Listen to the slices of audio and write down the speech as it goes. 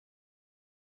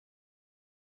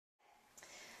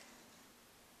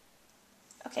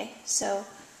Okay, so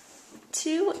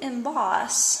to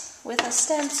emboss with a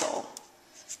stencil,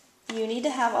 you need to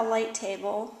have a light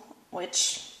table,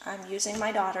 which I'm using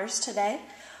my daughter's today,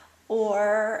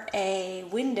 or a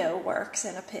window works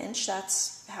in a pinch.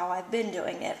 That's how I've been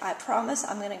doing it. I promise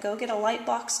I'm going to go get a light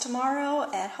box tomorrow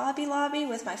at Hobby Lobby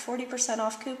with my 40%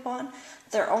 off coupon.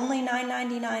 They're only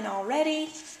 $9.99 already,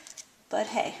 but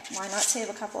hey, why not save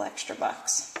a couple extra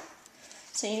bucks?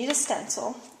 So you need a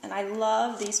stencil, and I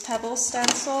love these pebble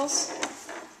stencils.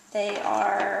 They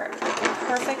are the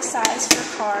perfect size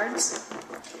for cards.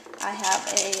 I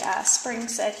have a spring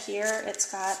set here.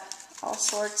 It's got all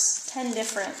sorts, 10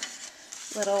 different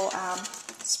little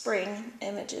spring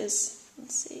images.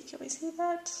 Let's see, can we see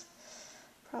that?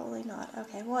 Probably not.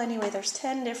 Okay, well anyway, there's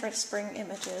 10 different spring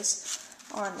images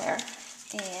on there.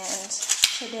 And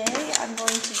today I'm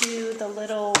going to do the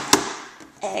little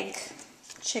egg,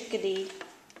 chickadee,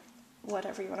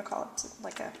 whatever you want to call it,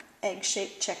 like a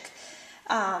egg-shaped chick.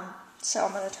 So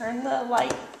I'm going to turn the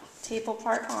light table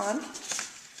part on,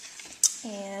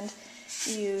 and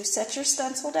you set your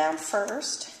stencil down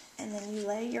first, and then you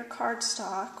lay your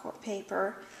cardstock or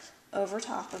paper over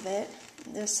top of it.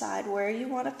 Decide where you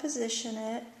want to position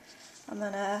it. I'm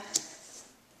going to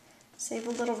save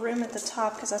a little room at the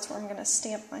top because that's where I'm going to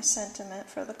stamp my sentiment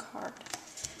for the card.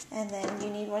 And then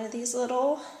you need one of these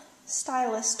little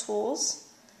stylus tools,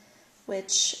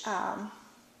 which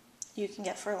you can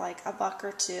get for like $1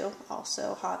 or $2,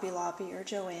 also Hobby Lobby or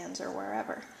Joann's or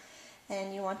wherever.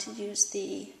 And you want to use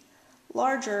the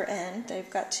larger end. They've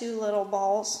got 2 little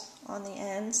balls on the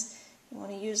ends. You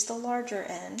want to use the larger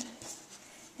end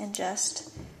and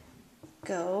just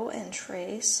go and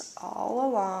trace all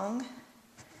along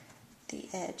the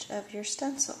edge of your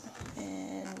stencil.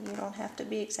 And you don't have to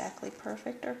be exactly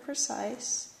perfect or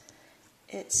precise.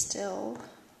 It still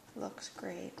looks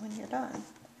great when you're done.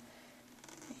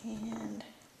 And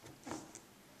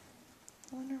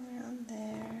one around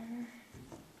there.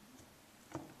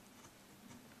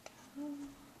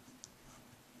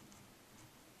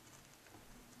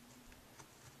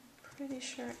 Pretty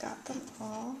sure I got them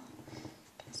all.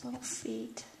 His little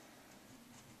feet.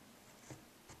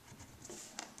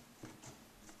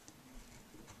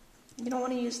 You don't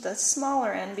want to use the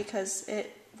smaller end because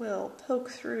it will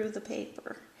poke through the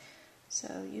paper.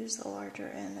 So use the larger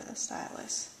end of the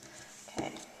stylus.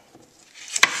 Okay.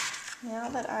 Now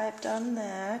that I've done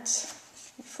that,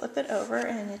 you flip it over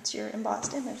and it's your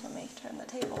embossed image. Let me turn the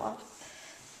table off.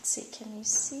 Let's see, can you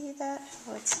see that?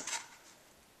 How it's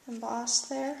embossed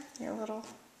there? Your little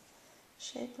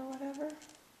shape or whatever.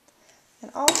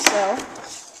 And also,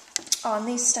 on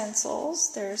these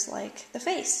stencils, there's like the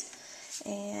face.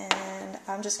 And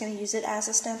I'm just going to use it as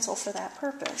a stencil for that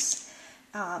purpose.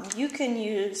 You can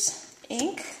use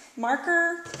ink,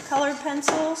 marker, colored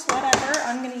pencils, whatever.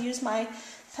 I'm going to use my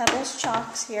Pebbles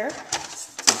chalks here.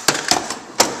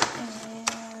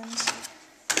 And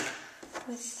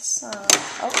with some,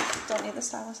 oh, don't need the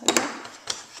stylus anymore.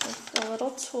 With a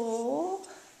little tool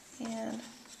and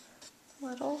a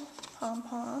little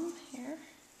pom-pom here.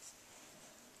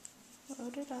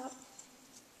 Load it up.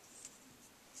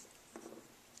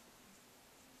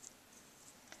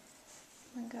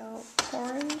 I'm going to go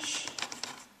orange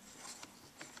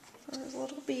for his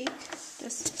little beak.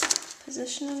 Just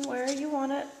position where you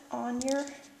want it on your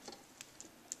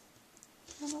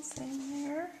little thing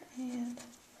there. And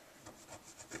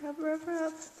rub, rub,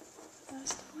 rub.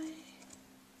 Best way.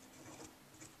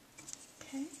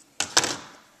 Okay.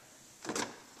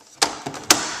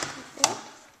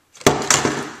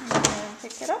 And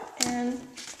pick it up and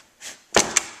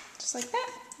just like that.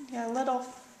 You got a little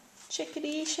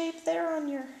chickadee shape there on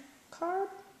your card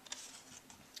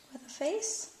with a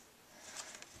face.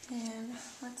 And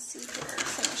let's see here,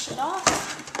 finish it off.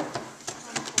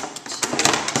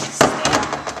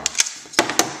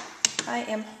 I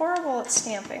am horrible at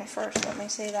stamping first, let me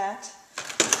say that.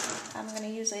 I'm going to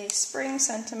use a spring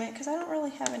sentiment because I don't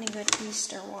really have any good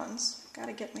Easter ones. Got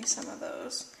to get me some of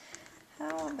those.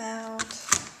 How about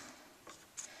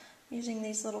using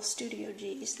these little Studio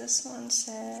Gs? This one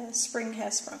says Spring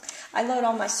Has Sprung. I load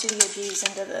all my Studio Gs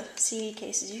into the CD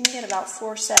cases. You can get about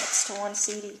 4 sets to 1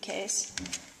 CD case.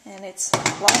 And it's a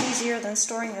lot easier than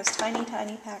storing those tiny,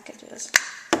 tiny packages.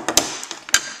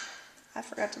 I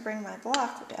forgot to bring my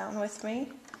block down with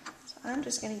me. So I'm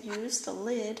just going to use the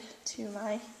lid to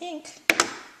my ink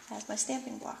as my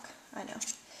stamping block. I know.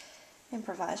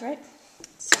 Improvise, right?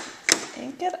 So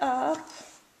ink it up.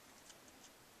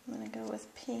 I'm going to go with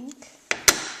pink.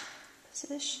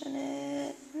 Position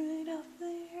it right up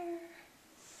there.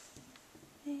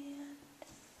 And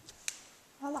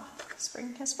voila,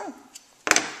 spring has sprung.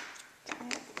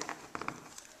 Okay.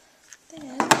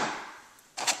 Then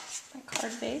my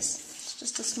card base. It's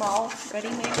just a small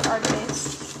ready-made card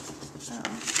base.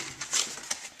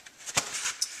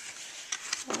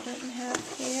 Fold it in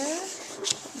half here.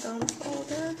 Bone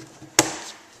folder.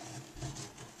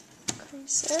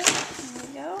 Crease it. There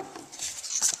we go.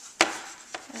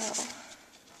 So,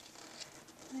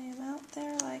 lay them out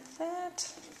there like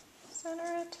that.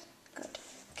 Center it. Good.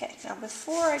 Okay, now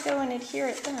before I go and adhere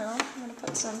it down, I'm going to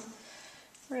put some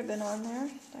ribbon on there,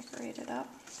 decorate it up.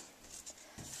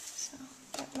 So,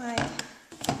 get my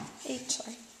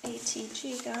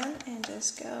ATG gun and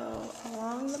just go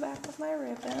along the back of my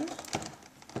ribbon,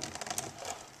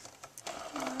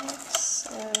 like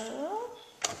so.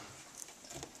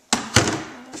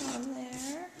 Put it on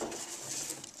there.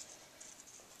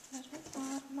 I don't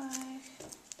want my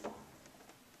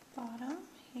bottom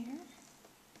here.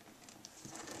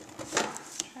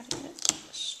 Try to get it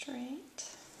straight.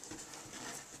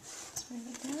 Let's move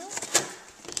it down.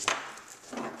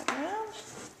 Wrap it around.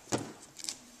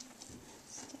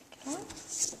 Stick it on.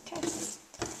 Okay.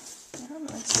 Now I'm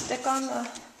going to stick on the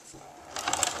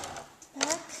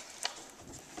back.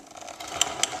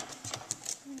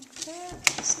 Like that.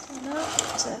 Just enough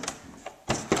to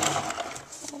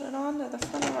hold it on to the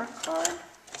front of our card.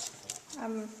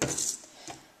 I'm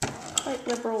quite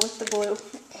liberal with the glue.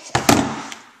 Okay.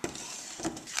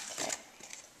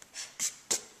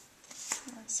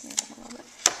 Let's make them a little bit.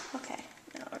 Okay,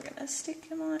 now we're going to stick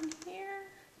him on here.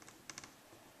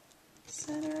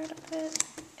 Center it a bit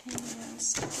and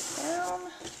stick it down.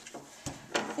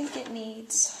 I think it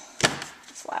needs a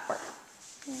flower.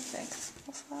 What do you think?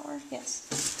 A flower? Yes.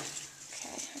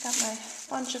 Okay, I got my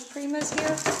bunch of primas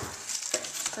here.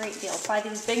 Great deal. Buy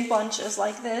these big bunches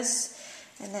like this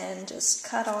and then just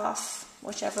cut off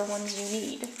whichever ones you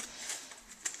need.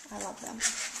 I love them.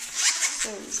 So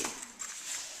easy.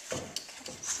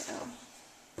 Okay, so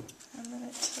I'm going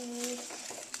to take,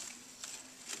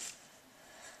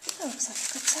 that looks like a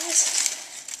good size.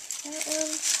 That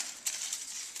one.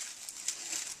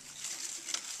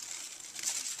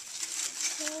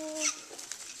 So,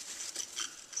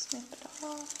 snip it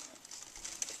off.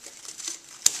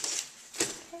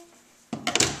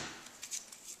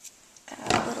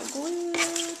 Add a little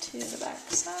glue to the back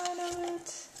side of it.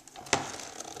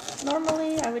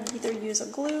 Normally I would either use a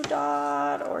glue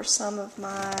dot or some of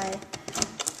my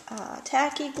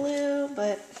tacky glue,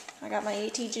 but I got my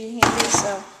ATG handy,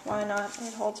 so why not?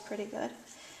 It holds pretty good.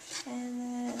 And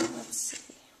then, let's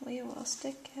see, we will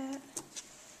stick it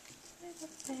right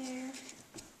up there.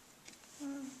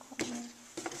 Corner.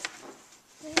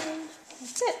 And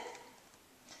that's it.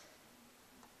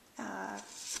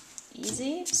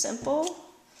 Easy, simple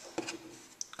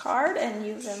card, and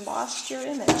you've embossed your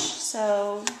image.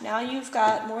 So now you've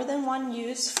got more than one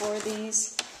use for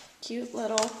these cute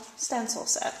little stencil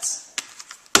sets.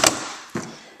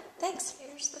 Thanks.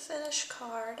 Here's the finished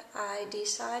card. I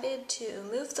decided to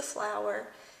move the flower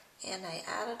and I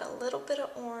added a little bit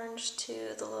of orange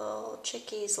to the little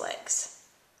chickie's legs.